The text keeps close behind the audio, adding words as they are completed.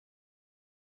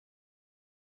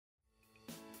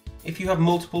If you have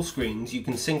multiple screens, you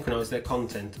can synchronize their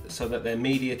content so that their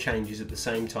media changes at the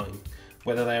same time,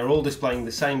 whether they are all displaying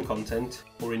the same content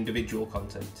or individual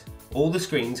content. All the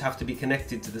screens have to be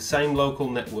connected to the same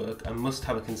local network and must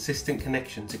have a consistent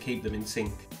connection to keep them in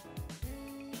sync.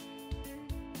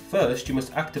 First, you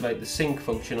must activate the sync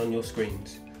function on your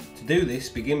screens. To do this,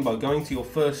 begin by going to your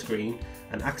first screen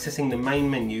and accessing the main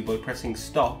menu by pressing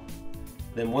stop.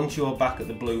 Then once you are back at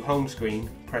the blue home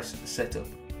screen, press setup.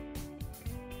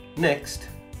 Next,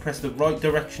 press the right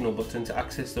directional button to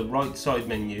access the right side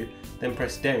menu, then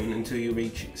press down until you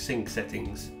reach sync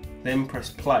settings. Then press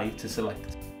play to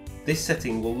select. This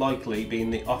setting will likely be in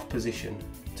the off position.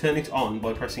 Turn it on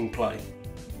by pressing play.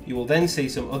 You will then see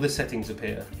some other settings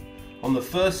appear. On the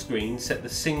first screen, set the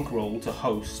sync role to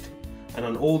host, and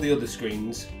on all the other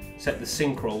screens, set the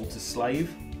sync role to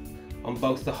slave. On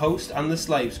both the host and the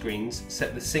slave screens,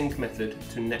 set the sync method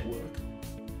to network.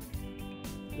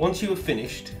 Once you have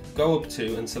finished, go up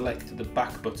to and select the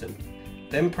back button.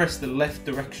 Then press the left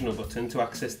directional button to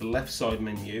access the left side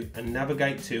menu and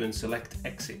navigate to and select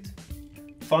exit.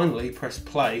 Finally, press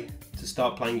play to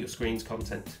start playing your screen's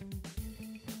content.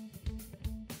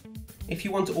 If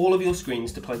you want all of your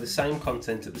screens to play the same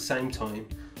content at the same time,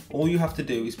 all you have to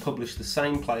do is publish the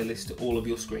same playlist to all of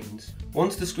your screens.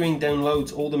 Once the screen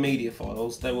downloads all the media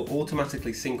files, they will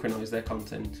automatically synchronize their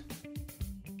content.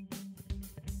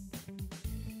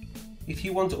 If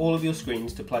you want all of your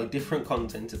screens to play different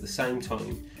content at the same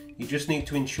time, you just need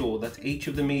to ensure that each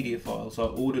of the media files are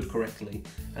ordered correctly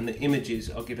and the images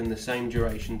are given the same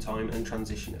duration, time and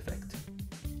transition effect.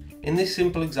 In this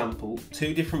simple example,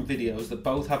 two different videos that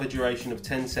both have a duration of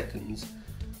 10 seconds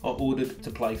are ordered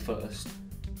to play first.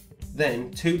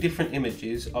 Then, two different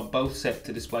images are both set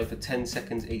to display for 10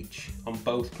 seconds each on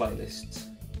both playlists.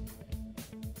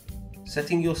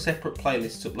 Setting your separate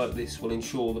playlists up like this will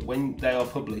ensure that when they are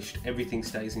published, everything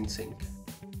stays in sync.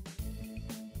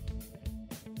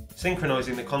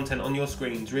 Synchronizing the content on your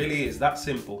screens really is that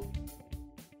simple.